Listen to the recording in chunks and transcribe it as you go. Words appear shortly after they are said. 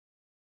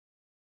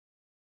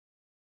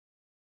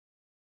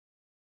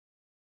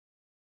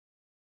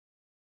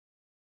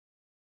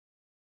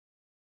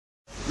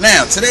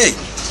Now, today,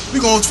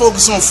 we're going to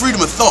focus on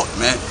freedom of thought,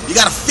 man. You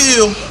got to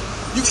feel,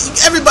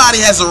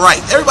 everybody has a right.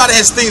 Everybody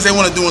has things they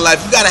want to do in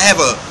life. You got to have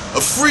a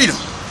freedom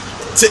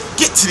to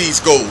get to these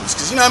goals.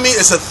 Because, you know what I mean?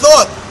 It's a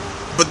thought,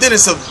 but then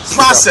it's a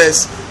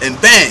process, and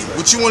bang.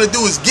 What you want to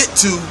do is get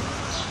to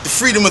the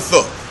freedom of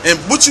thought. And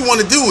what you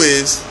want to do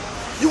is,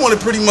 you want to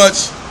pretty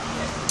much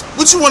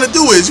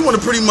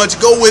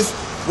go with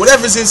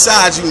whatever's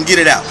inside you and get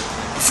it out.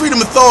 Freedom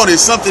of thought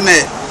is something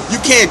that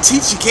you can't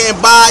teach, you can't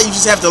buy, you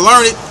just have to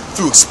learn it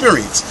through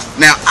experience.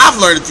 Now,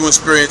 I've learned it through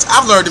experience.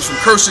 I've learned it from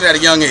cursing at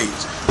a young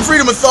age.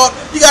 Freedom of thought,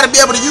 you got to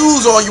be able to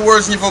use all your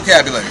words in your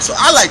vocabulary. So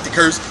I like to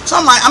curse, so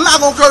I'm like, I'm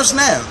not going to curse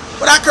now.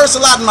 But I curse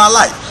a lot in my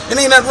life. And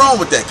ain't nothing wrong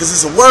with that, because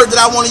it's a word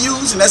that I want to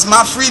use, and that's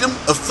my freedom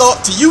of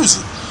thought to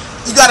use it.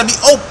 You got to be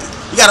open.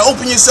 You got to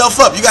open yourself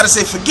up. You got to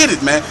say, forget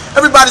it, man.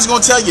 Everybody's going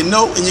to tell you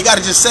no, and you got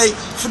to just say,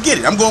 forget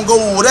it. I'm going to go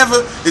with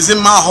whatever is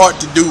in my heart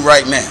to do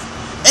right now.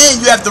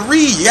 And you have to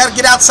read. You got to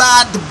get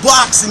outside the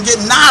box and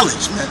get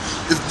knowledge, man.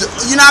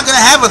 You're not going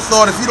to have a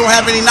thought if you don't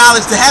have any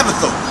knowledge to have a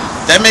thought.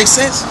 That makes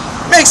sense?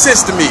 Makes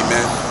sense to me,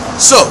 man.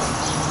 So,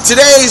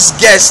 today's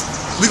guest,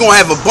 we're going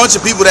to have a bunch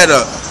of people that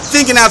are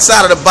thinking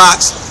outside of the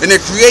box, and they're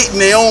creating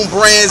their own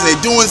brands, and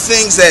they're doing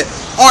things that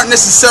aren't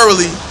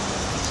necessarily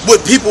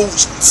what people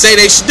say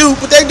they should do,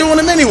 but they're doing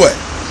them anyway.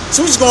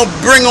 So we're just going to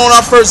bring on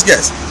our first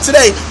guest.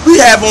 Today, we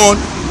have on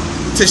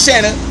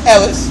Tashana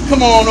Ellis.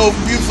 Come on over,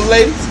 beautiful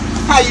ladies.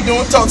 How you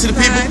doing? Talk to the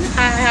people.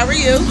 Hi, how are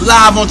you?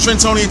 Live on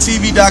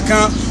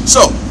TrentonianTV.com.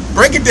 So,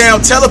 break it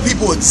down. Tell the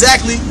people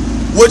exactly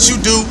what you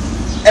do,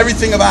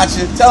 everything about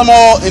you. Tell them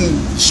all in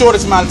the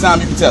shortest amount of time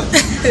you can tell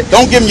them.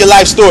 Don't give them your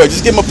life story.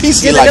 Just give them a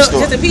piece of your life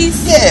story. Just a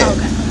piece? Yeah.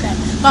 Okay.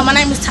 Well, my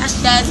name is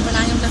Tasha Jasmine.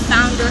 I am the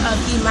founder of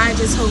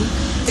Imaja's Hope.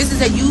 This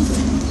is a youth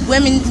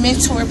women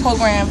mentor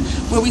program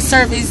where we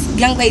service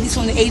young ladies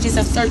from the ages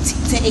of 13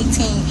 to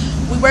 18.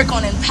 We work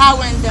on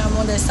empowering them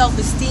on their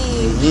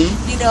self-esteem,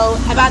 you know,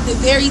 about the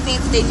very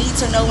things that they need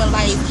to know in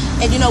life.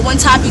 And, you know,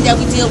 one topic that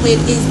we deal with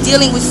is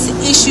dealing with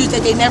issues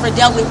that they never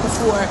dealt with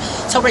before.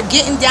 So we're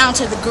getting down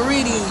to the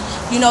gritty,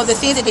 you know, the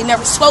things that they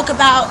never spoke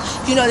about,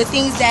 you know, the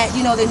things that,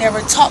 you know, they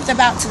never talked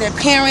about to their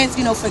parents,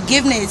 you know,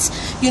 forgiveness,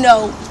 you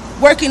know,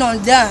 working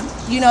on them,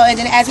 you know, and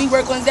then as we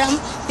work on them,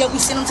 then we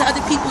send them to other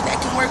people that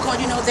can work on,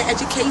 you know, the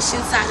education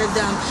side of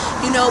them,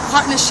 you know,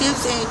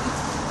 partnerships, and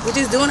we're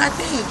just doing our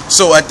thing.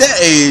 So at that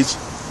age,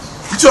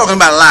 you're talking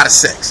about a lot of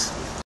sex.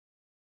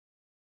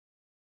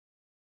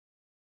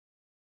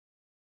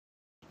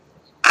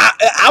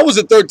 I was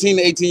a 13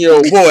 to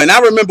 18-year-old boy, and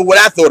I remember what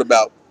I thought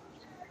about.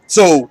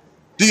 So,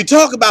 do you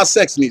talk about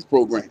sex in these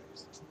programs?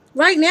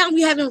 Right now,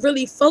 we haven't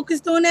really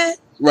focused on that.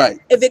 Right.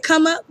 If it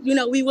come up, you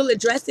know, we will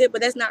address it,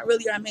 but that's not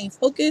really our main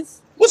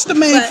focus. What's the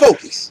main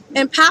focus?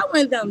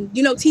 Empowering them,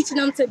 you know, teaching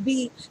them to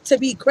be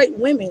great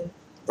women.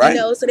 Right.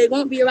 You know, so they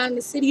won't be around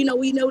the city. You know,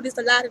 we notice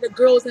a lot of the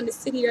girls in the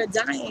city are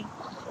dying.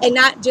 And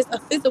not just a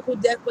physical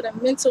death, but a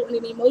mental and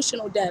an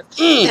emotional death.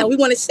 And we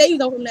want to save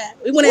them from that.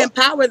 We want to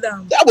empower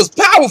them. That was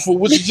powerful,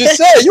 what you just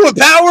said. You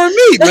empowering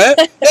me, man.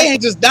 They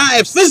ain't just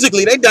dying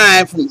physically. They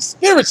dying from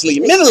spiritually,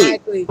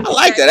 mentally. I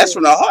like that. That's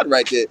from the heart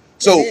right there.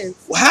 So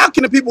how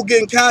can the people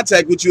get in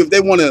contact with you if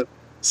they want to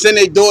send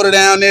their daughter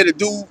down there to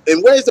do,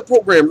 and where's the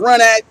program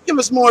run at? Give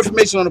us more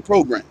information on the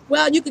program.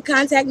 Well, you can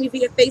contact me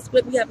via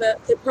Facebook. We have a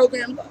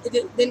program.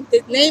 The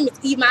name is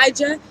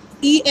Imaja,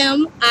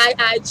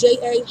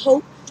 E-M-I-I-J-A,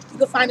 Hope. You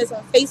can find us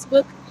on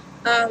Facebook.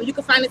 You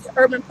can find us at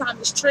Urban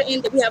Promise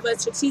Trenton. We have a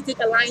strategic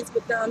alliance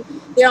with them.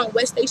 They're on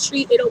West State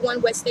Street, 801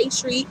 West State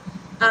Street.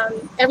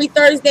 Every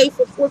Thursday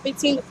from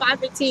 4:15 to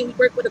 5:15, we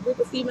work with a group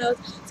of females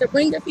to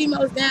bring their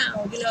females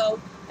down, you know,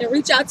 and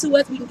reach out to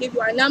us. We can give you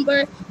our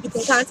number. You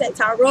can contact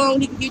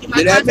Tyrone. He can give you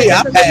my contact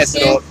information. I pass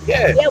it off.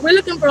 Yeah, we're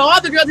looking for all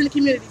the girls in the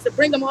community, so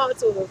bring them all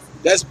to us.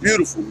 That's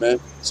beautiful, man.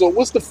 So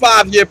what's the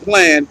 5-year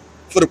plan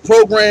for the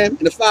program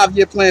and the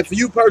 5-year plan for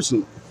you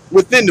personally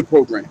within the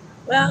program?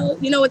 Well,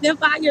 you know, within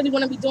 5 years, we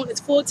want to be doing this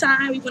full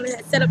time. We want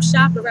to set up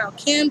shop around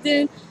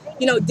Camden,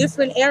 you know,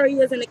 different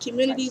areas in the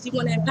communities. We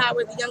want to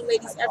empower the young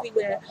ladies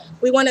everywhere.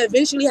 We want to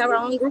eventually have our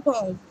own group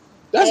home.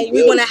 And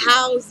we want to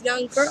house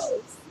young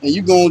girls. And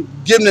you're going to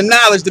give them the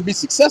knowledge to be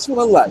successful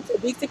in life. To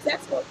be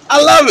successful.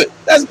 I love it.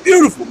 That's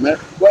beautiful, man.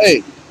 Well,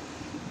 hey,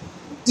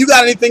 you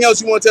got anything else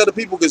you want to tell the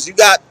people? Because you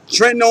got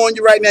Trenton on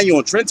you right now. You're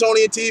on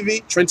Trentonian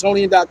TV,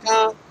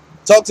 Trentonian.com.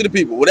 Talk to the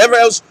people. Whatever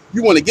else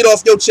you want to get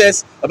off your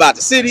chest about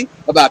the city,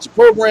 about your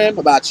program,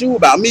 about you,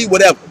 about me,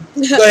 whatever.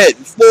 Go ahead.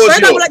 The floor is yours.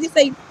 First, I would like to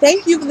say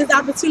thank you for this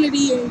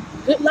opportunity and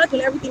good luck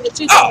in everything that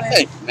you're doing.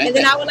 Thank you, man. And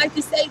then I would like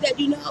to say that,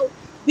 you know,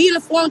 be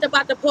informed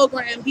about the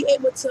program, be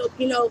able to,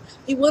 you know,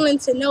 be willing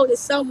to know that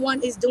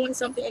someone is doing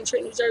something in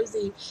Trenton, New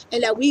Jersey,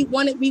 and that we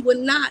would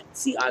not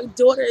see our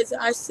daughters,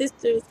 our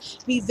sisters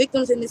be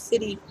victims in the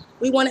city.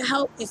 We want to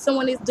help, and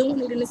someone is doing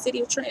it in the city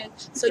of Trenton.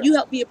 So you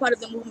help be a part of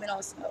the movement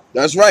also.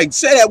 That's right.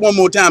 Say that one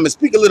more time and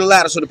speak a little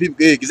louder so the people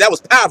can hear, because that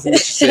was powerful what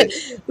you said.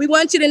 We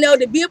want you to know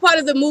to be a part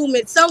of the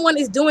movement. Someone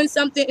is doing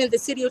something in the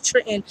city of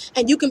Trenton,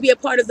 and you can be a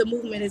part of the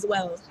movement as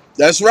well.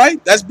 That's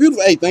right. That's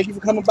beautiful. Hey, thank you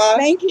for coming by.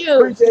 Thank you.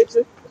 Appreciate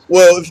you.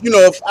 Well,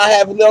 if I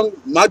have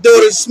my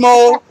daughter's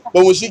small,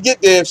 but when she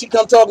get there, if she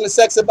come talking to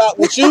sex about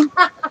with you,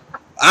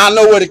 I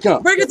know where to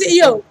come. Bring it to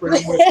you.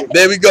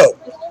 There we go.